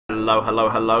Hello, hello,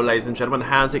 hello, ladies and gentlemen.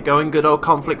 How's it going? Good old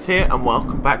Conflicts here, and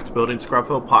welcome back to building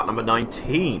Scrubville, part number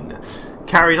 19.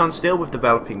 Carried on still with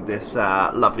developing this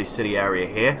lovely city area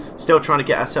here. Still trying to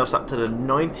get ourselves up to the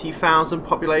 90,000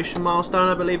 population milestone,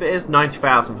 I believe it is.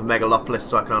 90,000 for Megalopolis,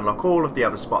 so I can unlock all of the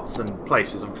other spots and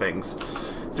places and things.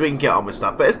 So we can get on with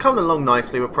stuff. But it's coming along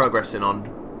nicely. We're progressing on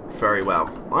very well.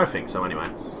 I think so, anyway.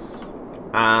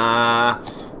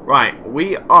 Right,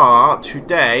 we are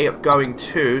today going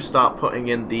to start putting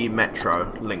in the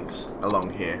metro links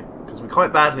along here, because we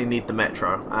quite badly need the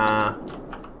metro.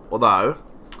 Although,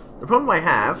 the problem I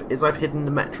have is I've hidden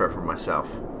the metro from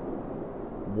myself.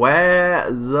 Where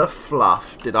the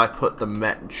fluff did I put the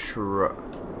metro?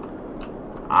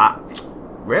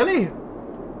 Really?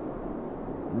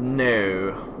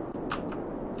 No.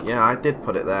 Yeah, I did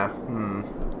put it there.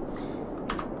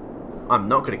 I'm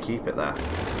not going to keep it there.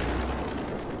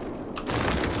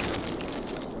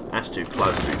 That's too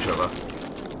close to each other.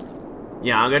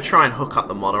 Yeah, I'm going to try and hook up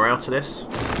the monorail to this. So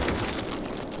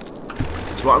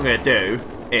what I'm going to do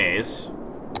is...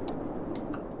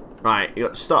 Right, you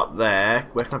got to stop there.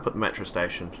 Where can I put the metro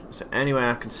station? Is there any way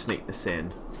I can sneak this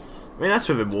in? I mean, that's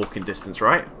within walking distance,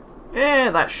 right?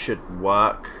 Yeah, that should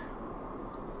work.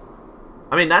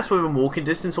 I mean, that's within walking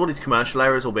distance. All these commercial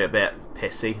areas will be a bit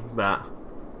pissy, but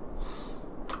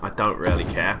I don't really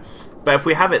care. But if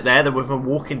we have it there, then within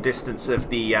walking distance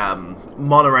of the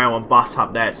monorail and bus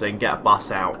hub there, so they can get a bus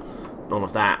out and all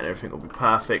of that, and everything will be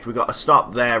perfect. We've got a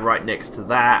stop there right next to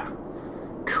that.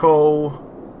 Cool.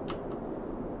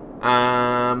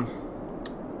 Got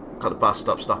the bus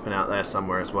stop stopping out there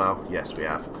somewhere as well. Yes, we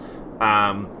have.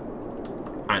 And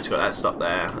it's got that stop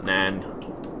there, and then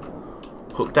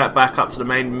hook that back up to the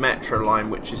main metro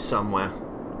line, which is somewhere.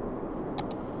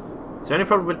 So the only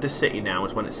problem with this city now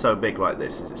is when it's so big like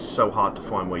this, is it's so hard to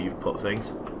find where you've put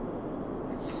things.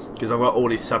 Because I've got all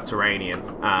these subterranean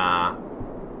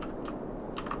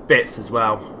bits as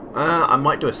well. I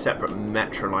might do a separate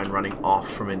metro line running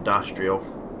off from industrial.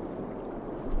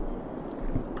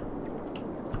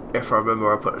 If I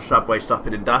remember, I put the subway stop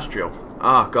in industrial.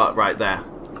 Oh god, right there.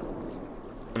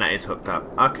 And that is hooked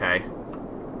up. Okay.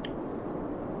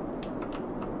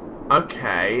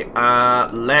 Okay,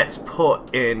 let's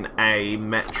put in a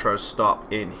metro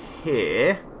stop in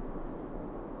here.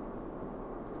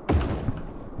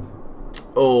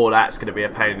 Oh, that's going to be a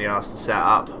pain in the ass to set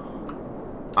up.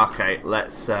 Okay,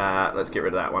 let's get rid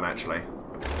of that one actually.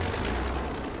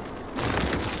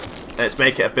 Let's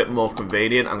make it a bit more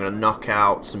convenient. I'm going to knock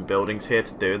out some buildings here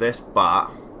to do this,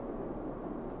 but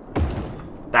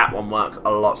that one works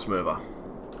a lot smoother.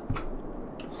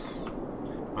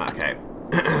 Okay.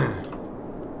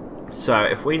 So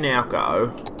if we now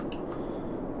go,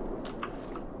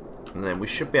 and then we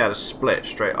should be able to split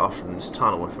straight off from this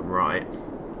tunnel if I'm right.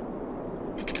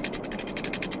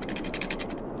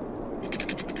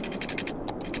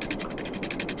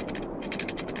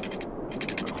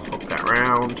 Hook that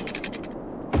round.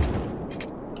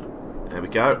 There we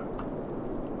go.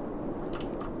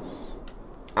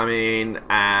 I mean,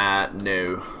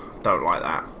 no, don't like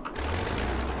that.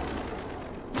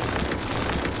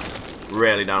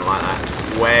 Really don't like that.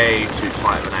 It's way too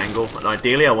tight of an angle. And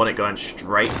ideally I want it going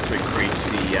straight to increase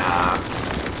the...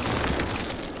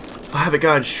 if I have it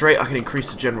going straight, I can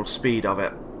increase the general speed of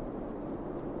it.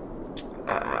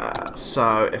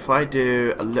 So if I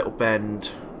do a little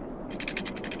bend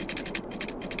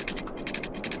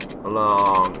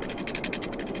along...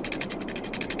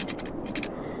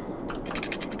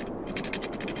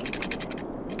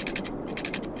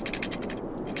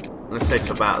 Let's say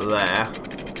to about there.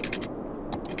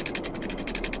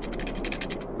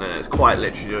 And it's quite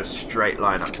literally a straight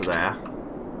line up to there.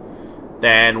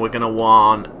 Then we're going to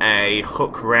want a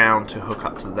hook round to hook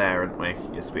up to there, aren't we?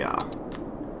 Yes, we are.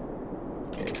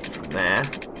 Okay, so from there.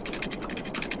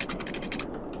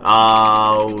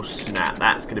 Oh, snap.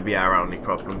 That's going to be our only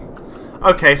problem.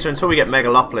 Okay, so until we get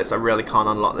Megalopolis, I really can't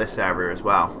unlock this area as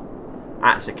well.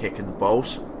 That's a kick in the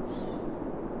balls.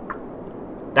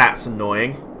 That's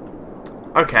annoying.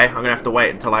 Okay, I'm going to have to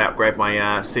wait until I upgrade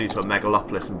my city to a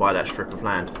Megalopolis and buy that strip of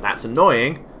land. That's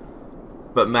annoying,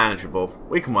 but manageable.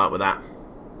 We can work with that.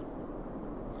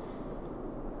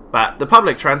 But the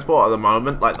public transport at the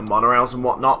moment, like the monorails and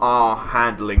whatnot, are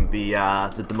handling the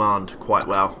demand quite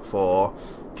well for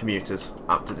commuters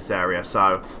up to this area.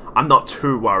 So I'm not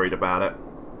too worried about it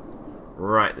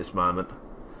right this moment.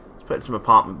 Let's put in some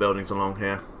apartment buildings along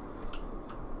here.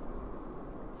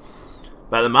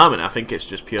 But at the moment, I think it's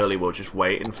just purely we're just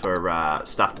waiting for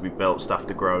stuff to be built, stuff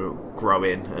to grow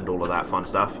in, and all of that fun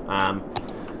stuff.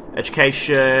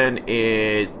 Education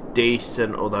is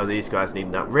decent, although these guys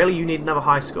need... Really, you need another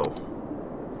high school?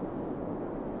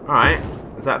 Alright,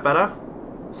 is that better?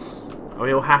 Are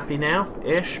we all happy now?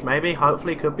 Ish, maybe,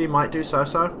 hopefully, could be, might do so.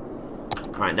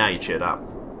 Alright, now you cheered up.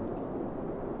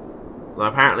 Well,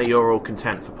 apparently you're all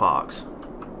content for parks.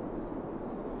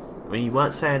 I mean, you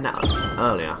weren't saying that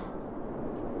earlier.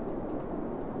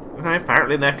 Okay,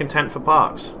 apparently they're content for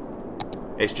parks.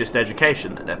 It's just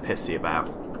education that they're pissy about.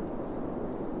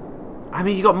 I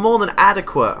mean, you got more than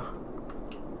adequate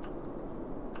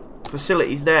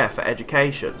facilities there for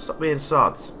education. Stop being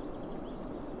sods.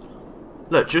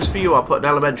 Look, just for you, I'll put an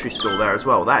elementary school there as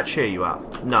well. That'd cheer you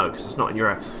up. No, because it's not in your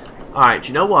area. Alright, do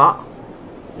you know what?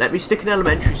 Let me stick an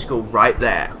elementary school right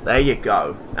there. There you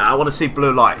go. Now, I want to see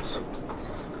blue lights.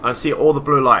 I want to see all the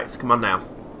blue lights. Come on now.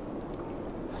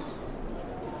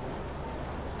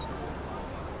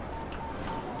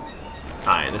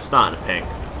 Alright, and it's starting to pink.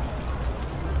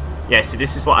 Yeah, see,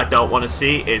 this is what I don't want to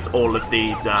see, is all of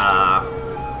these,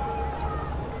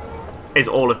 is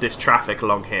all of this traffic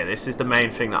along here. This is the main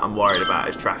thing that I'm worried about,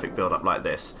 is traffic build up like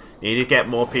this. You need to get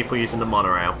more people using the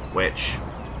monorail, which,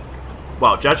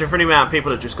 well, judging from the amount of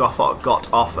people that just got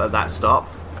off at that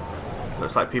stop,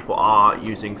 looks like people are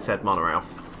using said monorail.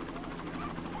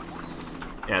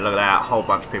 Yeah, look at that, a whole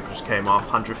bunch of people just came off.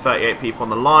 138 people on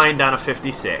the line, down to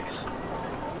 56.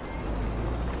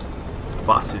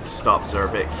 Buses stops are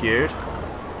a bit queued.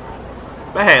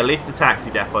 But hey, at least the taxi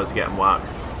depots are getting work.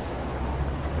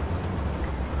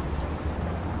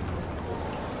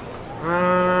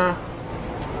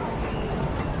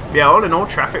 Yeah, all in all,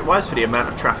 traffic-wise, for the amount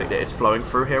of traffic that is flowing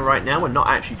through here right now, we're not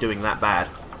actually doing that bad.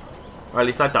 Or at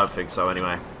least I don't think so,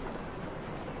 anyway.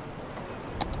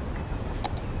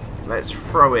 Let's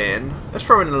throw in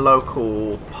a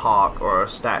local park or a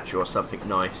statue or something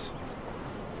nice.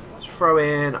 Let's throw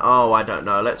in, oh, I don't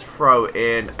know. Let's throw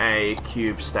in a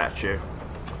cube statue.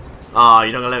 Oh,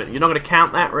 you're not gonna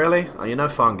count that, really? Oh, you're no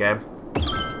fun, game.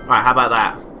 Alright, how about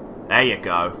that? There you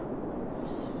go.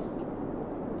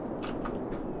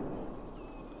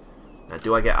 Now,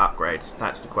 do I get upgrades?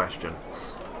 That's the question.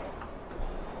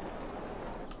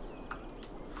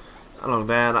 That along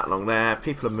there, that along there.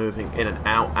 People are moving in and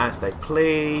out as they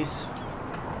please.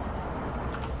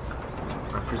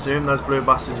 I presume those blue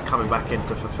buses are coming back in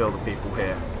to fulfill the people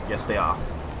here. Yes, they are.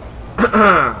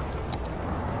 Right,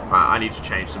 I need to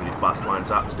change some of these bus lines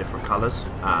up to different colours.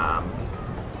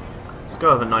 Let's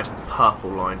go with a nice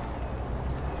purple line.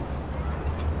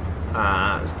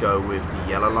 Let's go with the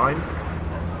yellow line.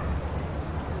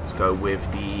 Let's go with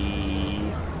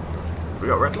the... We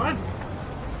got a red line?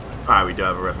 Ah, we do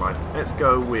have a red line. Let's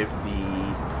go with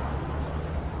the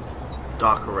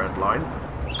darker red line.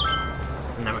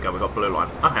 And there we go, we got blue line.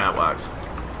 Okay, that works.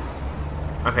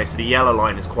 Okay, so the yellow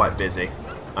line is quite busy.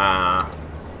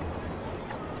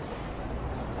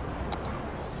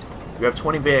 We have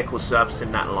 20 vehicles servicing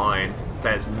that line.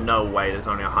 There's no way there's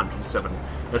only 107.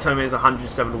 They're telling me there's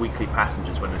 107 weekly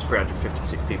passengers when there's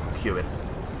 356 people queuing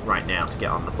right now to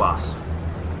get on the bus.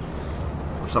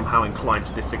 I'm somehow inclined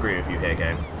to disagree with you here,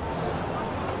 game.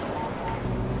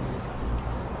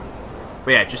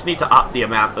 But yeah, just need to up the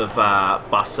amount of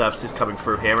bus services coming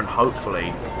through here, and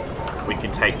hopefully we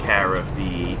can take care of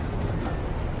the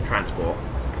transport.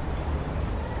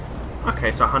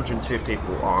 Okay, so 102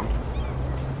 people on.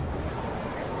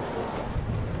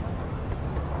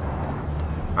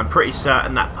 I'm pretty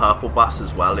certain that purple bus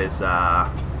as well is,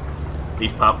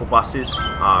 these purple buses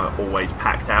are always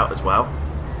packed out as well.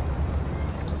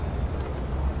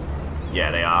 Yeah,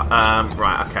 they are.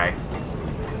 Right, okay.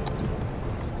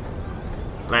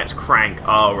 Let's crank,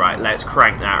 oh right, let's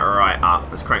crank that right up.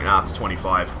 Let's crank that up to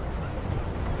 25.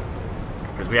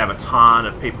 Because we have a ton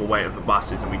of people waiting for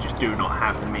buses and we just do not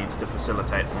have the means to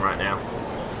facilitate them right now.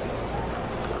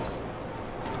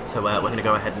 So we're going to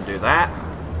go ahead and do that.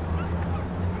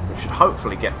 Which should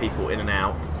hopefully get people in and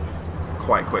out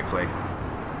quite quickly.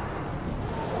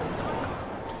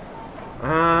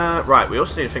 Right, we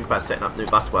also need to think about setting up new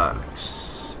bus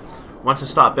works. Once I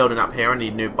start building up here, I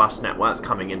need new bus networks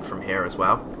coming in from here as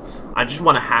well. I just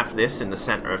want to have this in the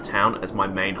centre of town as my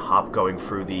main hub going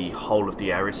through the whole of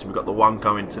the area. So we've got the one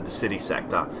going to the city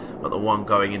sector, we've got the one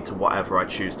going into whatever I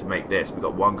choose to make this. We've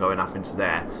got one going up into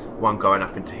there, one going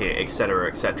up into here,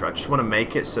 etc, etc. I just want to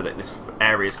make it so that this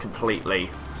area is completely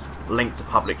linked to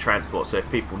public transport, so if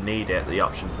people need it, the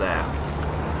option's there.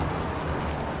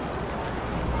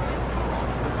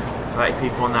 30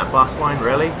 people on that bus line,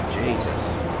 really?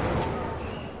 Jesus.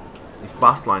 These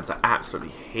bus lines are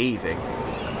absolutely heaving.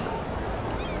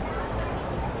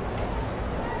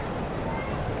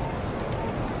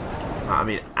 I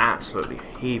mean, absolutely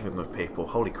heaving with people.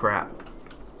 Holy crap.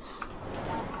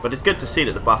 But it's good to see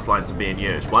that the bus lines are being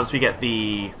used. Once we get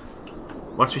the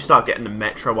Once we start getting the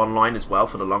metro online as well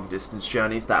for the long distance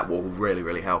journeys, that will really,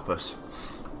 really help us.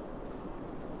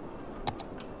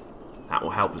 That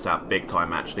will help us out big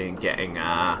time actually in getting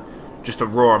just a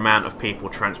raw amount of people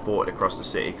transported across the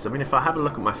city. Because I mean, if I have a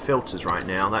look at my filters right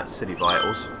now, that's City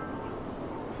Vitals.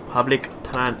 Public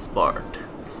transport.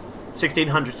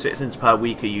 1,600 citizens per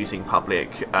week are using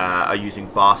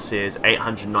buses.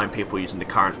 809 people are using the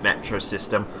current metro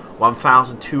system.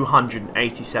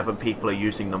 1,287 people are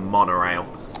using the monorail,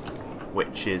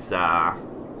 which is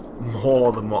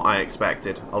more than what I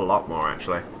expected. A lot more,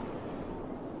 actually.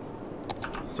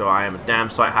 So I am a damn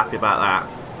sight happy about that.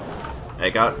 There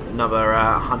you go, another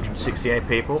 168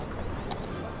 people.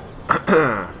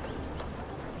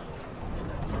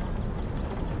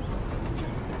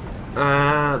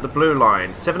 The blue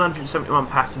line, 771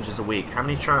 passengers a week. How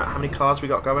many cars we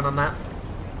got going on that?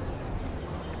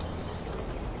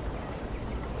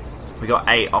 We got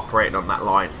 8 operating on that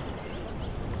line.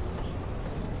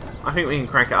 I think we can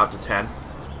crank it up to 10.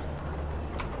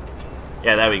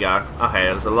 Yeah, there we go. Okay,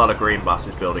 there's a lot of green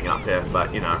buses building up here,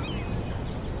 but you know,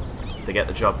 to get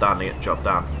the job done, they get the job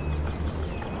done.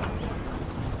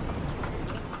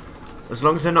 As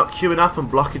long as they're not queuing up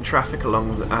and blocking traffic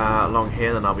along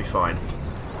here, then I'll be fine.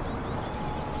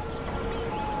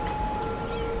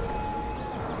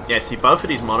 Yeah, see, both of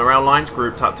these monorail lines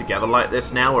grouped up together like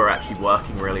this now are actually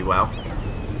working really well.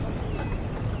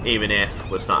 Even if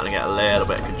we're starting to get a little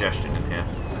bit of congestion in here.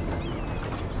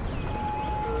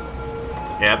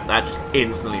 Yep, that just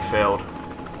instantly filled.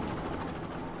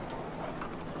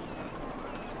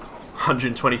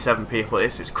 127 people.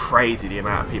 This is crazy, the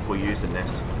amount of people using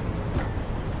this.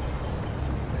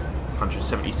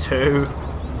 172.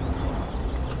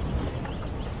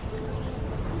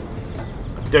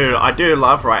 Dude, I do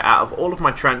love, right, out of all of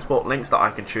my transport links that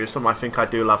I can choose from, I think I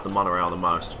do love the monorail the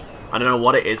most. I don't know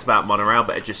what it is about monorail,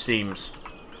 but it just seems...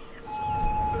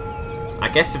 I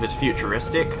guess if it's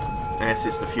futuristic, I guess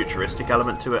it's the futuristic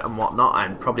element to it and whatnot,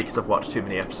 and probably because I've watched too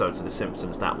many episodes of The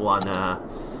Simpsons, that one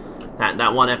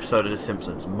episode of The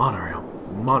Simpsons, monorail.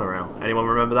 Anyone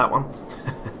remember that one?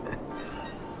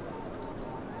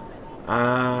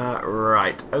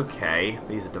 Right, okay,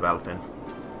 these are developing.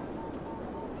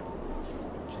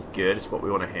 Which is good, it's what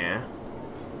we want to hear.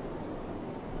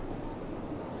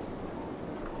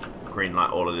 Green light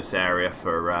all of this area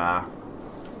for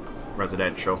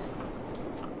residential.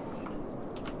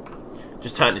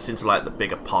 Just turn this into like the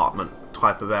big apartment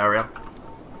type of area.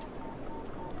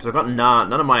 Because I've got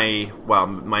none of my, well,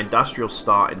 my industrial's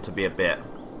starting to be a bit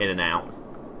in and out.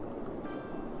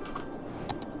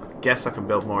 I guess I can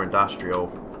build more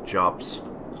industrial jobs.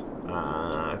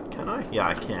 Can I? Yeah,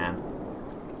 I can.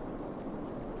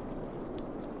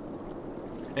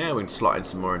 Yeah, we can slot in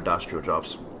some more industrial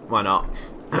jobs. Why not?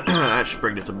 That should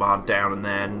bring the demand down, and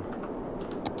then...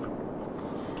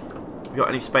 We got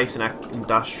any space in our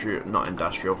industrial... Not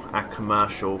industrial. Our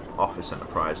commercial office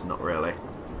enterprise? Not really.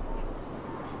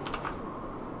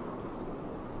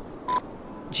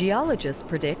 Geologists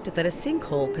predict that a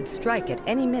sinkhole could strike at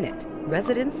any minute.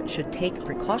 Residents should take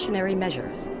precautionary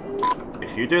measures.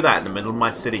 If you do that in the middle of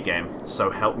my city game, so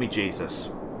help me Jesus.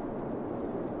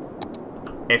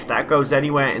 If that goes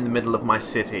anywhere in the middle of my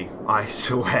city, I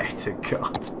swear to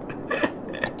God.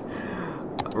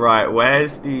 Right,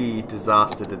 where's the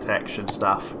disaster detection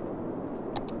stuff?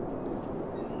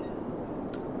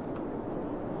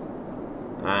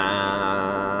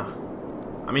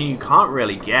 I mean, you can't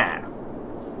really get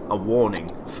a warning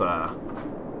for...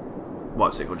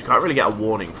 What's it called? You can't really get a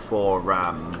warning for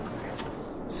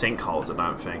sinkholes, I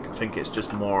don't think. I think it's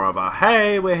just more of a,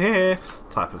 hey, we're here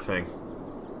type of thing.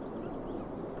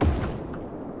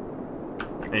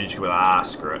 And you just go, ah,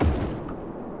 screw it.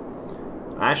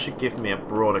 That should give me a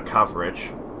broader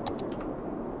coverage.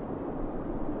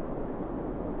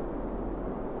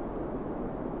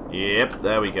 Yep,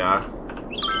 there we go.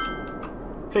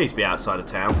 Please be outside of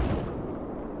town.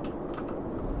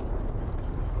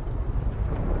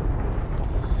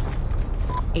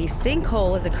 A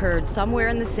sinkhole has occurred somewhere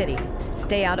in the city.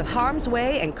 Stay out of harm's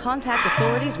way and contact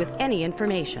authorities with any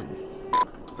information.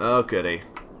 Oh, goody.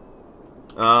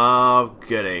 Oh,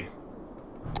 goody.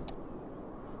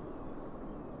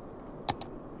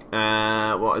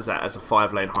 What is that? It's a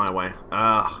 5-lane highway.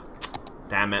 Ugh.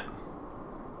 Damn it.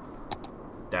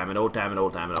 Damn it all, damn it all,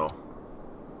 damn it all.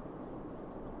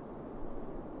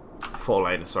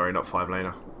 4-laner, sorry, not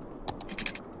 5-laner.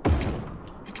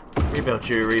 Rebuild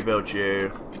you, rebuild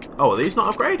you. Oh, are these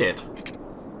not upgraded?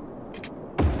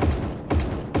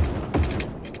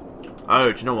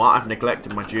 Oh, do you know what? I've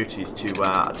neglected my duties to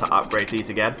upgrade these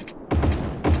again.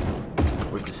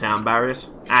 With the sound barriers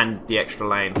and the extra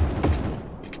lane.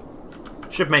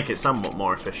 Should make it somewhat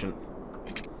more efficient.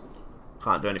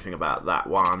 Can't do anything about that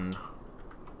one.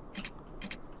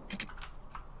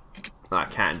 I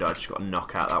can do, I just got to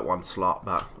knock out that one slot,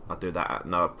 but I'll do that at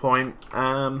another point.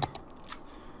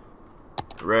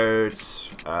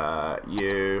 Roads,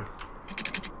 you.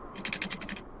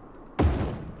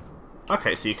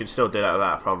 Okay, so you can still do that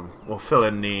without a problem. We'll fill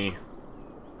in the...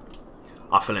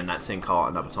 I'll fill in that sinkhole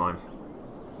another time.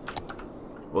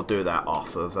 We'll do that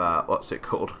off of, what's it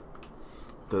called?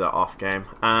 Do that off game.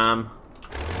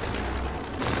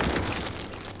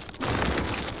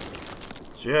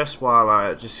 Just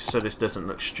so this doesn't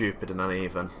look stupid and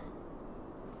uneven.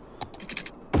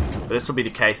 But this will be the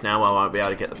case now where I won't be able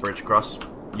to get the bridge across.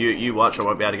 You watch, I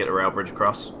won't be able to get the rail bridge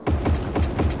across.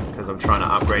 Because I'm trying to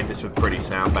upgrade this with pretty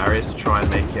sound barriers to try and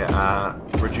make it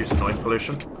reduce the noise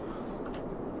pollution.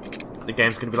 The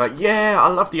game's going to be like, yeah, I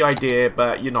love the idea,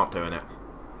 but you're not doing it.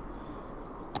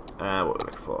 What we're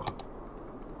looking for.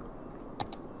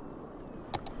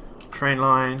 Train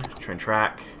line, train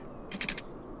track.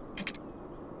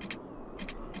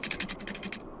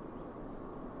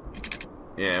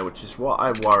 Yeah, which is what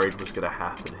I worried was going to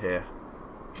happen here.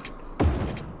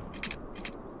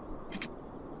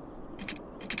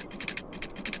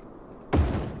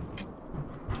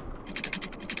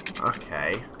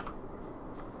 Okay.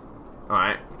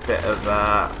 Alright, bit of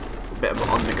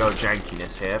on-the-go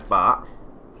jankiness here, but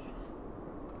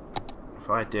if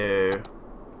I do...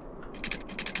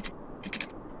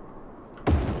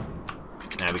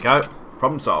 There we go.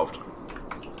 Problem solved.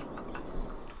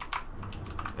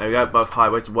 There we go. Both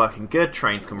highways are working good.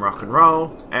 Trains can rock and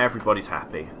roll. Everybody's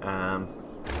happy. Get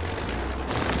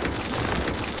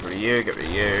rid of you. Get rid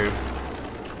of you.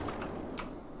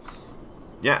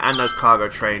 Yeah, and those cargo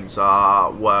trains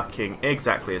are working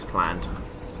exactly as planned.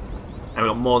 And we've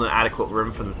got more than adequate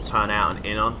room for them to turn out and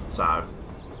in on. So,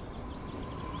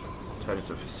 turn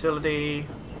into a facility.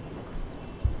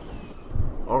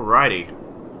 Alrighty.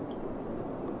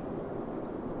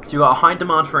 So you've got a high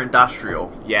demand for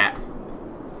industrial. Yeah.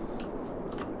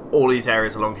 All these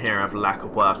areas along here have a lack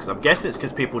of workers. I'm guessing it's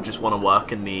because people just want to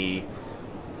work in the...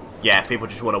 Yeah, people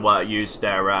just want to use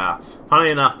their...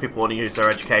 Funnily enough, people want to use their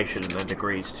education and their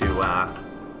degrees to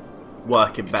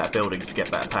work in better buildings to get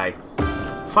better pay.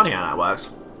 Funny how that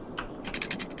works.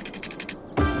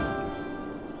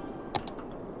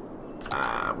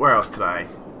 Where else could I...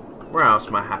 Where else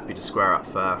am I happy to square up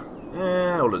for?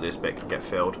 All of this bit can get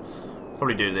filled.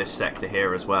 Probably do this sector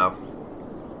here as well.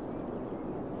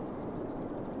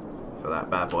 Fill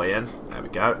that bad boy in. There we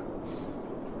go.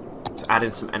 To add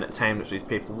in some entertainment for these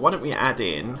people. Why don't we add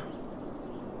in...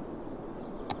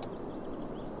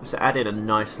 Let's add in a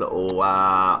nice little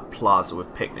plaza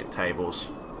with picnic tables.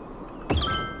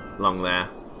 Along there.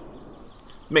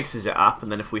 Mixes it up,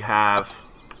 and then if we have...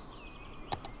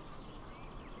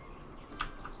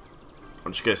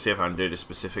 I'm just going to see if I can do this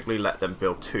specifically. Let them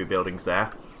build 2 buildings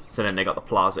there. So then they got the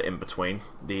plaza in between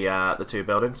the 2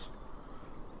 buildings.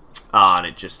 Ah, and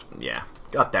it just... Yeah.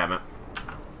 God damn it.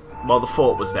 Well, the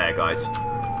fort was there, guys.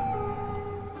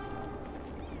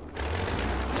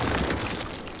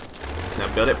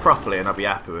 Now build it properly and I'll be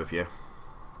happy with you.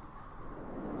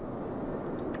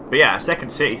 But yeah, a second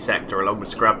city sector along with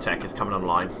Scrub Tech is coming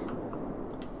online.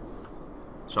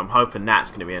 So I'm hoping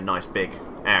that's going to be a nice big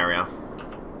area.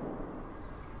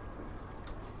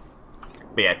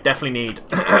 But yeah, definitely need...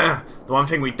 the one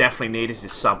thing we definitely need is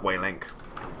this subway link.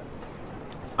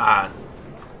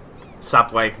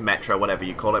 Subway, metro, whatever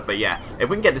you call it. But yeah, if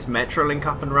we can get this metro link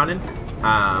up and running,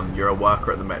 you're a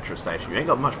worker at the metro station. You ain't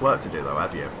got much work to do though,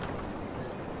 have you?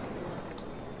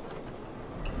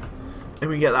 If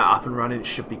we get that up and running, it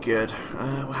should be good.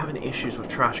 We're having issues with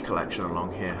trash collection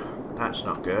along here. That's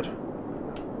not good.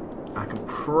 I can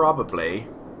probably,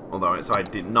 although it's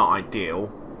not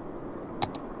ideal,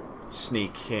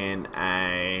 sneak in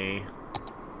a...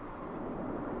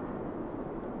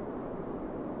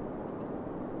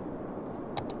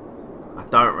 I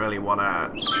don't really want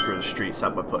to screw the streets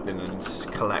up by putting in a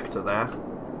collector there.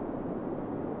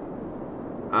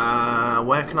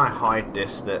 Where can I hide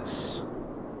this that's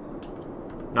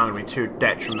not going to be too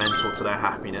detrimental to their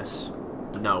happiness?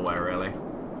 Nowhere, really.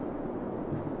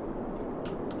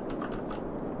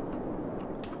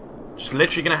 Just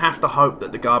literally going to have to hope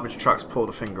that the garbage trucks pull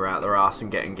the finger out their arse and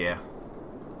get in gear.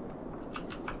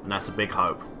 And that's a big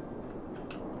hope.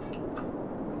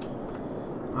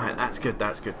 Alright, that's good,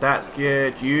 that's good, that's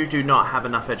good. You do not have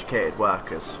enough educated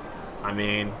workers. I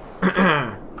mean...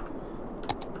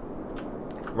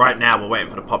 right now we're waiting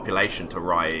for the population to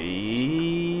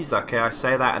rise. Okay, I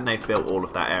say that and they've built all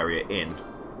of that area in.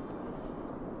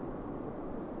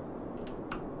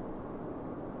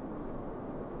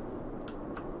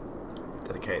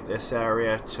 allocate this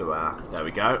area to, there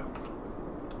we go.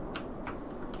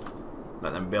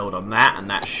 Let them build on that, and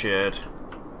that should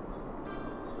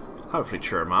hopefully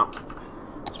cheer them up.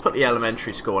 Let's put the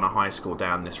elementary school and a high school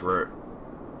down this route.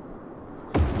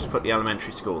 Let's put the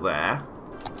elementary school there.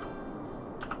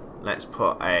 Let's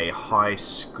put a high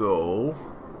school.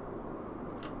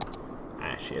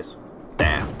 There she is.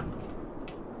 There.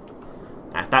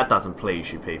 Now, if that doesn't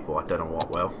please you people, I don't know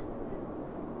what will.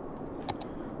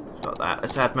 Got that.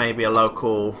 Let's add maybe a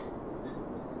local.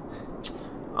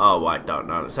 Oh, I don't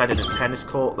know. Let's add in a tennis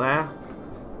court there.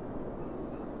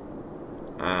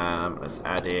 Let's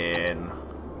add in.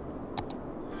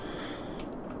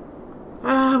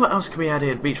 What else can we add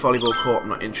in? Beach volleyball court. I'm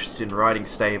not interested in. Riding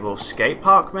stable. Skate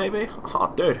park, maybe?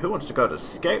 Oh, dude, who wants to go to the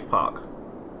skate park?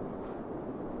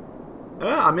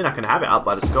 I mean, I can have it up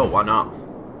by the school. Why not?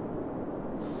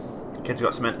 Kids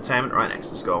got some entertainment right next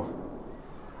to school.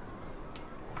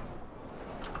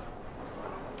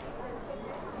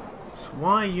 So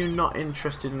why are you not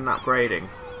interested in upgrading?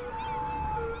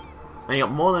 And you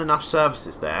got more than enough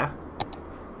services there.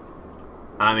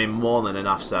 I mean, more than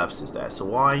enough services there. So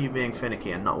why are you being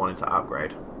finicky and not wanting to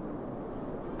upgrade?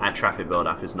 And traffic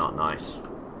build-up is not nice.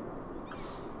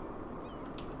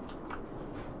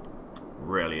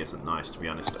 Really isn't nice, to be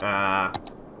honest.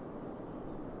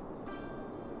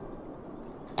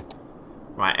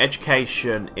 Right,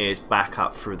 education is back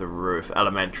up through the roof.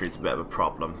 Elementary is a bit of a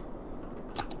problem.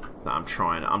 That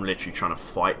I'm literally trying to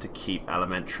fight to keep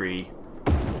elementary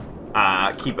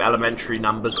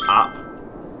numbers up.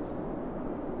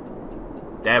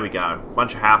 There we go. A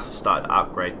bunch of houses started to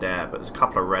upgrade there, but there's a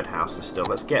couple of red houses still.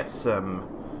 Let's get some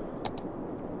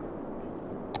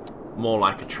more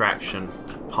like attraction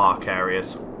park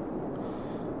areas.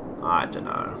 I don't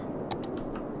know.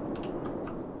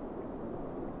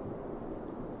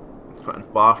 Putting a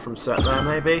bathroom set there,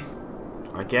 maybe?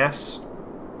 I guess.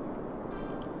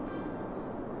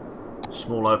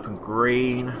 Small open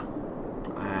green.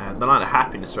 I don't like the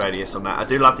happiness radius on that. I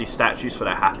do love these statues for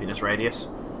their happiness radius.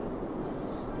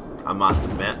 I must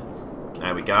admit.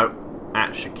 There we go.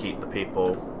 That should keep the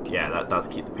people. Yeah, that does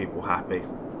keep the people happy.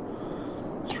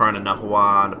 Let's throw in another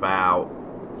one about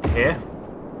here.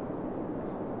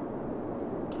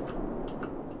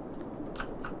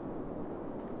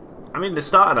 I mean, they're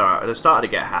starting to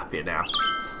get happier now,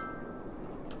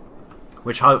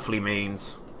 which hopefully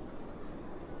means,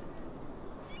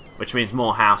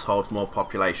 more households, more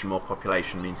population. More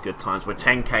population means good times. We're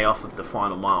 10k off of the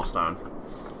final milestone.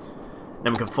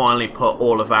 Then we can finally put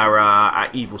all of our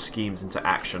evil schemes into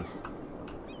action.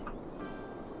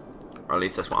 Or at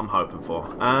least that's what I'm hoping for.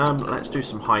 Let's do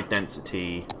some high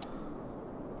density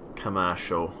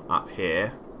commercial up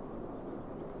here.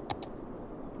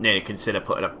 Nearly consider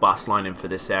putting a bus line in for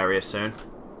this area soon.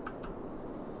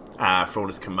 For all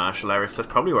this commercial area. So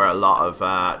that's probably where a lot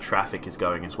of traffic is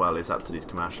going as well, is up to these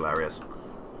commercial areas.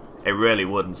 It really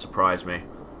wouldn't surprise me.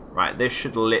 Right, this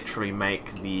should literally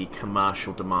make the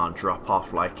commercial demand drop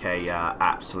off like a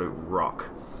absolute rock.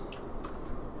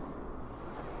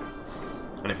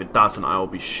 And if it doesn't, I will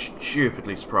be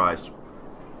stupidly surprised.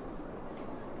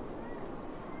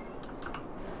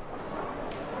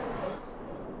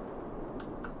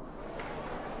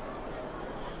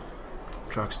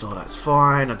 Drugstore, that's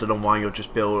fine. I don't know why you're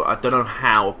just build. I don't know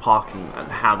how parking and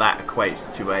how that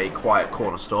equates to a quiet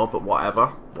corner store, but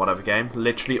whatever. Whatever game.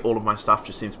 Literally all of my stuff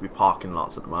just seems to be parking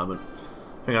lots at the moment.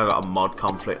 I think I've got a mod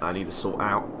conflict I need to sort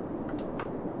out.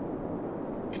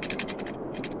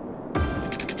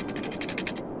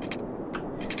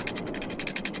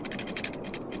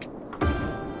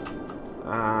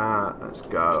 Let's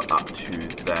go up to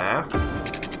there.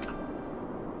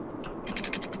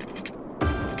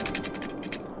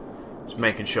 Just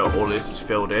making sure all this is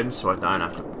filled in so I don't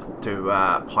have to do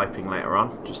piping later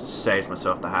on. Just saves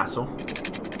myself the hassle.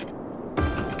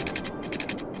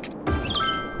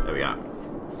 There we go.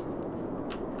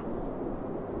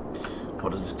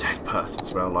 What does a dead person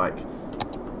smell like?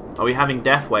 Are we having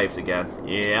death waves again?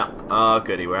 Yeah. Oh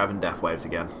goody, we're having death waves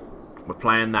again. We're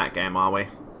playing that game, are we?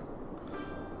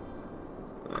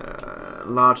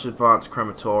 Large advanced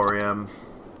crematorium.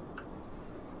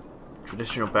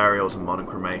 Traditional burials and modern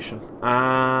cremation.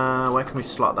 Where can we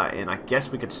slot that in? I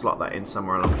guess we could slot that in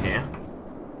somewhere along here.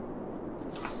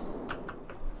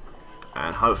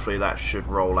 And hopefully that should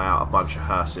roll out a bunch of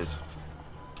hearses.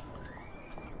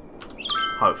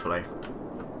 Hopefully.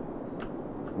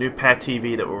 New pair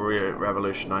TV that will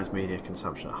revolutionize media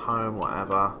consumption at home,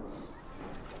 whatever.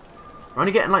 We're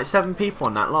only getting like 7 people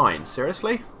on that line.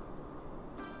 Seriously?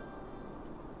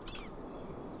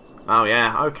 Oh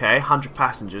yeah, okay. 100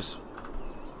 passengers.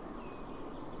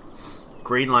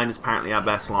 green line is apparently our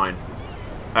best line.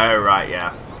 Oh, right,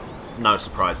 yeah. No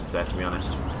surprises there, to be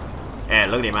honest. Yeah,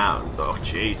 look at him out. Oh,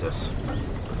 Jesus.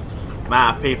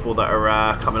 Amount of people that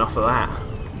are coming off of that.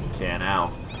 Okay,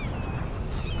 now.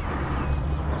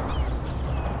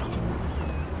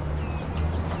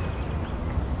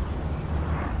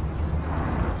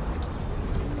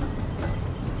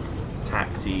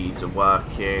 Taxis are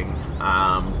working.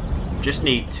 Just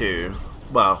need to,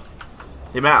 well,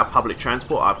 the amount of public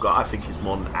transport I've got I think is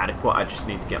more than adequate. I just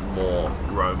need to get more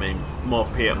roaming, more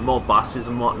buses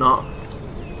and whatnot.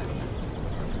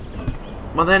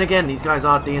 Well, then again, these guys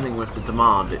are dealing with the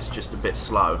demand. It's just a bit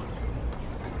slow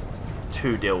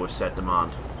to deal with said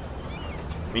demand.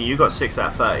 I mean, you got 6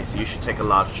 out of 30, so you should take a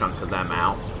large chunk of them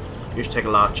out. You should take a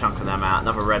large chunk of them out.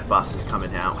 Another red bus is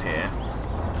coming out here.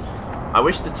 I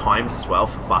wish the times as well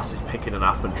for buses picking it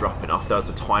up and dropping off, there was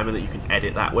a timer that you can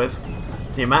edit that with.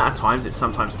 The amount of times it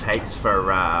sometimes takes for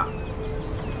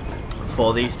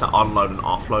these to unload and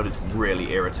offload is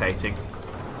really irritating.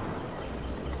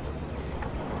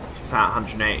 6 out of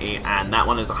 180, and that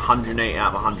one is 180 out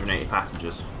of 180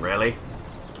 passengers. Really?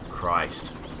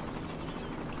 Christ.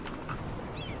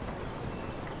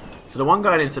 So the one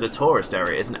going into the tourist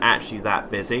area isn't actually that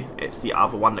busy. It's the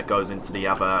other one that goes into the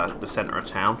centre of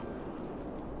town.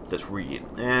 That's really,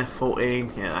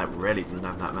 14. Yeah, that really doesn't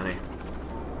have that many.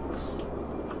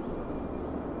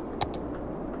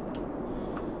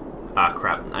 Ah,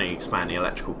 crap. I need to expand the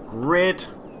electrical grid.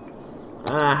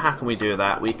 How can we do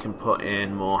that? We can put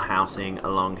in more housing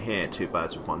along here. 2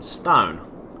 birds with 1 stone.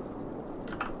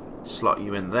 Slot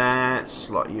you in there.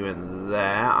 Slot you in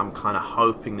there. I'm kind of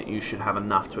hoping that you should have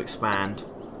enough to expand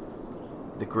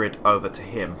the grid over to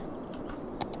him.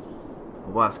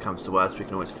 Worst comes to worst, we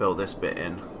can always fill this bit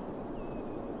in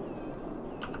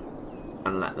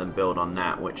and let them build on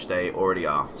that, which they already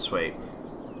are. Sweet.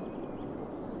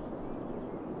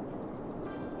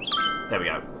 There we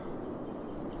go.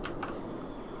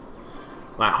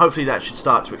 Right, hopefully that should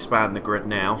start to expand the grid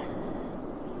now.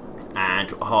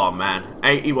 And, oh man,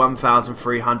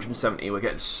 81,370. We're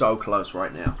getting so close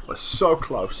right now. We're so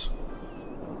close.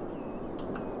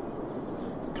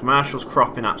 Commercials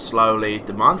cropping up slowly.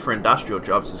 Demand for industrial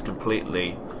jobs has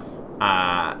completely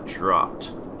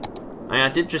dropped. I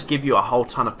did just give you a whole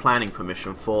ton of planning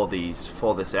permission for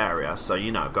this area, so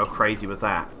you know, go crazy with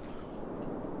that.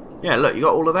 Yeah, look, you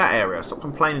got all of that area. Stop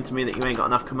complaining to me that you ain't got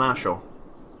enough commercial.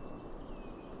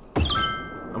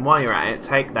 And while you're at it,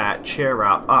 take that, cheer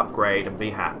up, upgrade, and be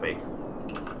happy.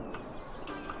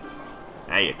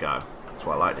 There you go. That's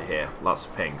what I like to hear. Lots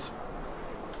of pings.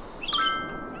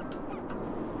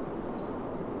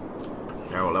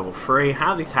 They're all level 3.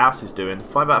 How are these houses doing?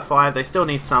 5 out of 5. They still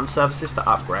need some services to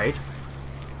upgrade.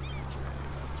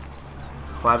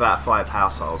 5 out of 5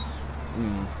 households.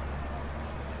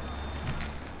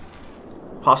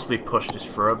 Possibly push this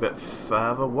through a bit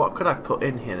further. What could I put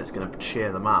in here that's going to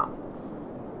cheer them up?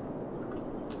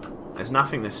 There's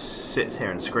nothing that sits here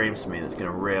and screams to me that's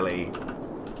going to really...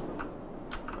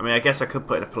 I mean, I guess I could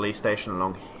put in a police station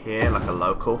along here, like a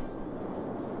local.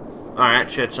 Alright,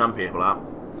 cheer some people up.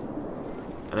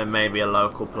 And then maybe a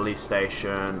local police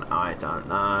station. I don't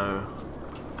know.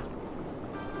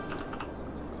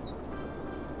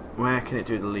 Where can it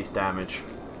do the least damage?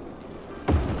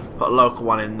 Put a local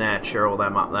one in there, cheer all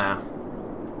them up there.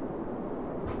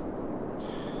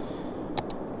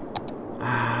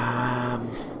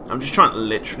 I'm just trying to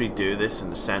literally do this in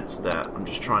the sense that I'm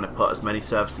just trying to put as many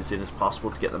services in as possible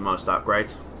to get the most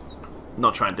upgrades. I'm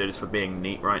not trying to do this for being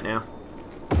neat right now.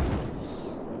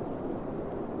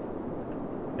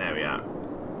 There we go.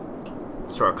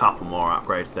 Throw a couple more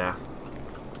upgrades there.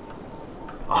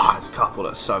 Oh, there's a couple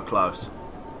that's so close.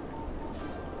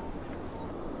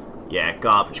 Yeah,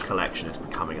 garbage collection is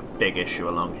becoming a big issue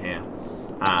along here.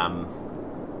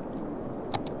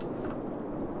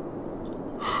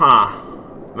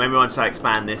 Maybe once I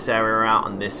expand this area out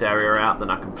and this area out, then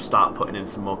I can start putting in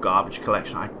some more garbage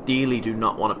collection. I ideally do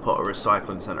not want to put a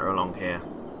recycling centre along here.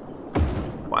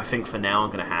 But I think for now I'm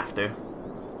going to have to.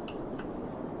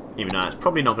 Even though it's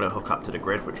probably not going to hook up to the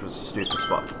grid, which was a stupid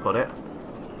spot to put it.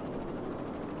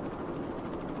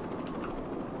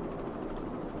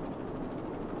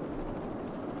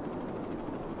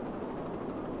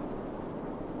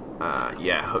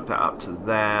 Yeah, hook that up to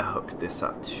there, hook this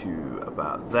up to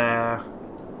about there.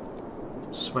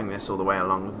 Swing this all the way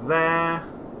along there.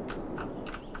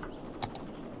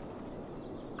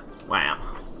 Wow.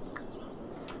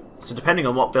 So depending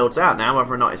on what builds out now,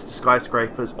 whether or not it's the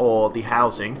skyscrapers or the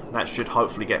housing, that should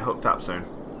hopefully get hooked up soon.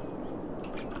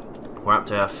 We're up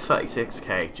to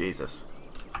 36k, Jesus.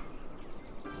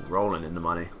 Rolling in the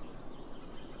money.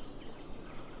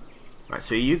 Right,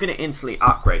 so are you going to instantly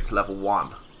upgrade to level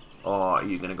 1? Or are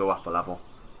you going to go up a level?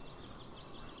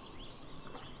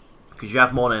 Because you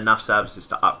have more than enough services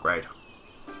to upgrade.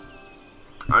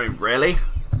 I mean, really?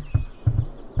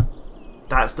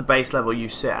 That's the base level you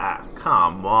sit at?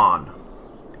 Come on.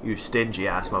 You stingy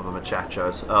ass mother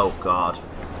muchachos. Oh god.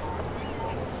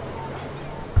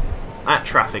 That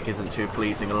traffic isn't too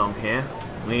pleasing along here.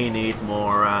 We need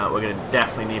more, we're going to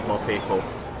definitely need more people.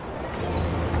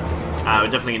 We're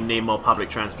definitely going to need more public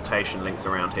transportation links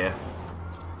around here.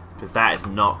 Because that is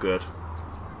not good.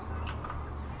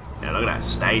 Yeah, look at that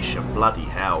station. Bloody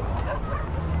hell.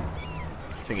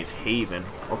 I think it's heaving.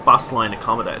 What bus line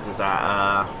accommodate does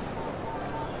that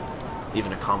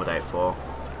even accommodate for?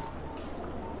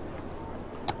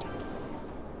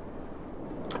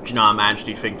 Do you know, I'm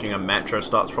actually thinking a metro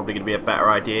stop's probably going to be a better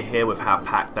idea here with how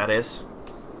packed that is.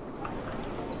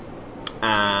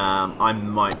 I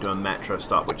might do a metro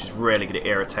stop, which is really going to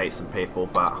irritate some people,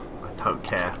 but I don't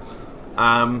care.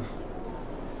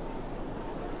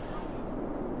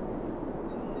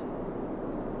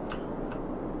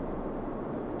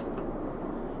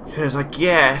 Because I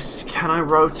guess, can I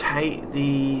rotate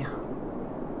the...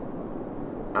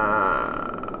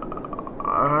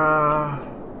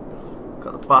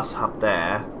 got the bus hub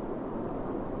there.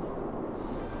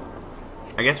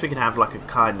 I guess we can have like a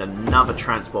kind of another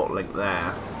transport link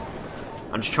there.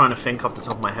 I'm just trying to think off the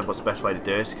top of my head what's the best way to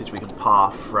do this, because we can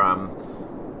path from...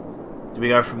 Do we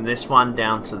go from this one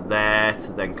down to there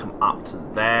to then come up to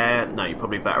there? No, you're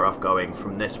probably better off going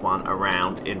from this one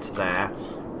around into there,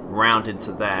 round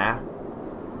into there,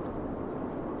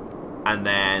 and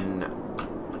then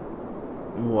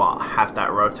what? Have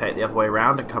that rotate the other way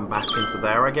around and come back into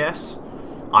there, I guess?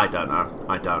 I don't know.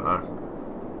 I don't know.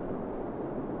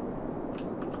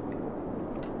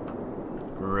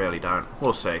 Really don't.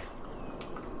 We'll see.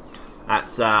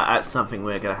 That's something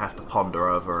we're going to have to ponder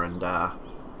over and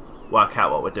work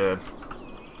out what we're doing.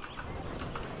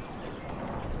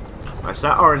 Right, so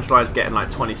that orange line's getting like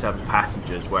 27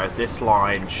 passengers, whereas this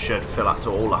line should fill up to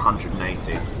all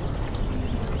 180.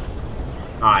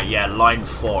 Alright, yeah, line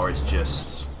 4 is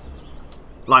just...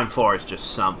 Line 4 is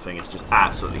just something. It's just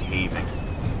absolutely heaving.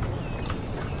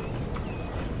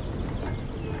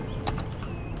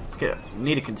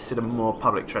 Need to consider more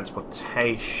public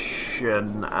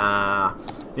transportation.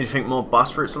 Need to think more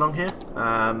bus routes along here.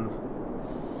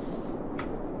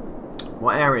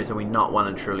 What areas are we not well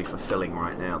and truly fulfilling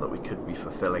right now that we could be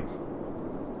fulfilling?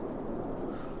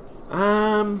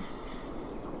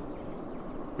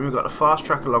 We've got a fast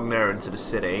track along there into the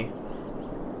city.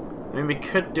 I mean, we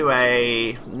could do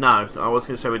a... No, I was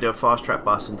going to say we'd do a fast track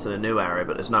bus into the new area,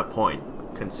 but there's no point,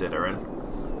 considering.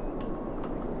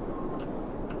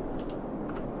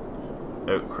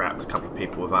 Oh crap, there's a couple of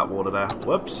people without water there.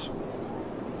 Whoops.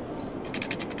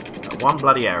 One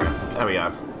bloody area. There we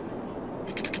go.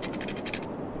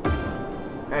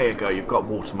 There you go, you've got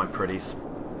water, my pretties.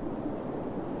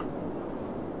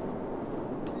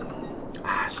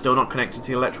 Still not connected to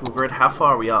the electrical grid. How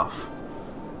far are we off?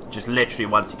 Just literally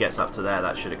once he gets up to there,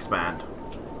 that should expand.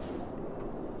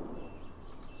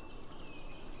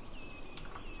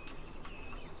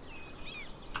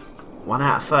 One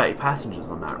out of 30 passengers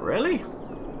on that, really?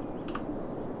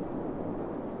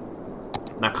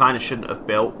 Now, kind of shouldn't have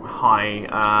built high.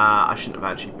 I shouldn't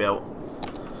have actually built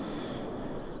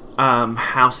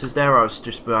houses there. I was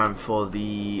just going for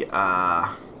the.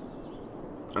 I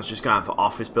was just going for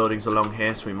office buildings along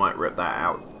here, so we might rip that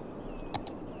out.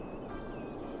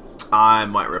 I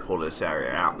might rip all this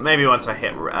area out. Maybe once I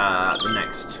hit the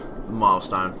next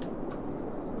milestone.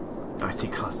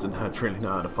 IT cluster nerds really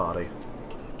know how to party.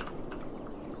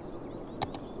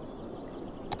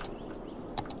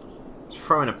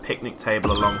 Throwing a picnic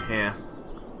table along here.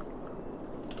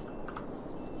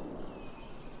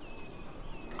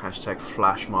 Hashtag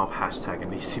flash mob, hashtag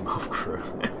Anisimov crew.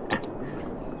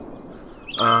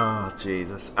 Oh,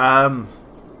 Jesus.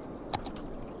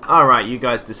 Alright, you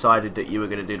guys decided that you were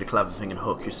going to do the clever thing and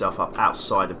hook yourself up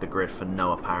outside of the grid for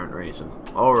no apparent reason.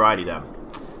 Alrighty then.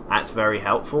 That's very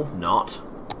helpful. Not.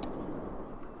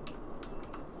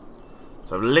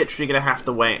 So I'm literally going to have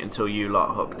to wait until you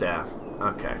lot hook there.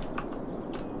 Okay.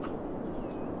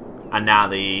 And now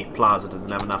the plaza doesn't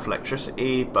have enough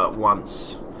electricity, but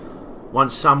once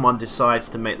someone decides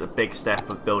to make the big step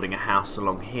of building a house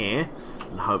along here,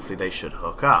 and hopefully they should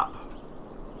hook up.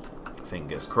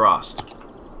 Fingers crossed.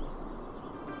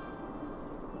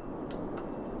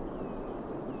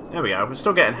 There we go. We're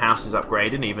still getting houses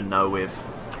upgraded, even though we've...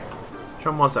 Which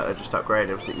one was that I just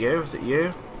upgraded? Was it you? Was it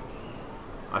you?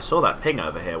 I saw that ping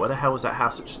over here. Where the hell was that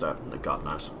house that just opened? God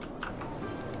knows.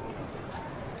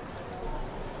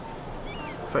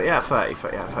 30 out of 30,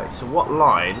 30 out of 30. So what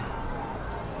line?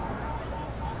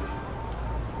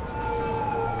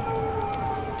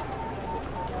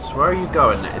 So where are you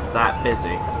going that is that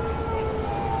busy?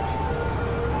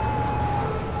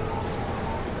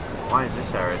 Why is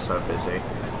this area so busy?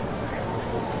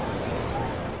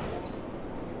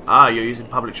 Ah, you're using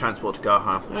public transport to go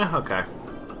home. Okay.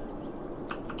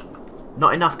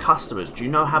 Not enough customers. Do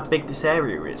you know how big this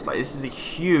area is? Like, this is a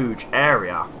huge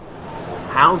area.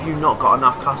 How have you not got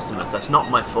enough customers? That's not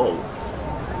my fault.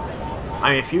 I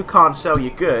mean, if you can't sell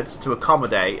your goods to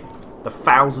accommodate the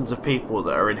thousands of people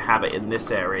that are inhabiting this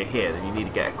area here, then you need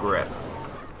to get a grip.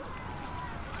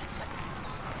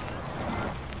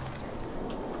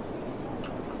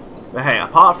 But hey,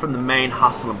 apart from the main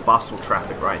hustle and bustle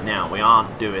traffic right now, we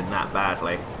aren't doing that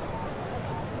badly.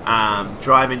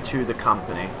 Driving to the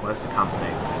company. Where's the company?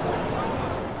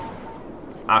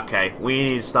 Okay, we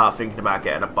need to start thinking about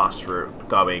getting a bus route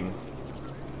going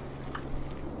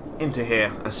into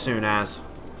here as soon as.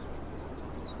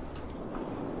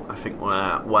 I think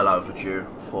we're well overdue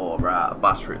for a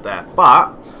bus route there.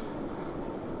 But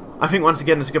I think once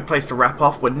again it's a good place to wrap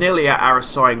off. We're nearly at our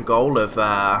assigned goal of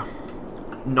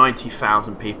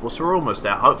 90,000 people, so we're almost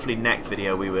there. Hopefully next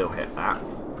video we will hit that.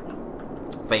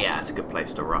 But yeah, it's a good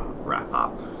place to wrap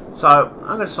up. So I'm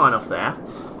going to sign off there.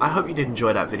 I hope you did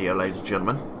enjoy that video, ladies and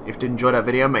gentlemen. If you did enjoy that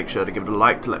video, make sure to give it a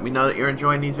like to let me know that you're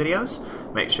enjoying these videos.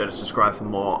 Make sure to subscribe for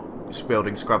more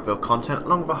building Scrubville content,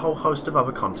 along with a whole host of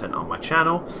other content on my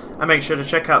channel. And make sure to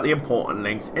check out the important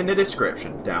links in the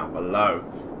description down below.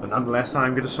 But nonetheless,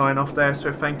 I'm going to sign off there.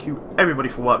 So thank you everybody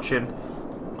for watching.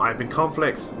 I've been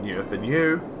Conflicts, and you have been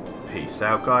you. Peace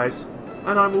out, guys.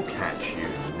 And I will catch you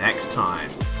next time.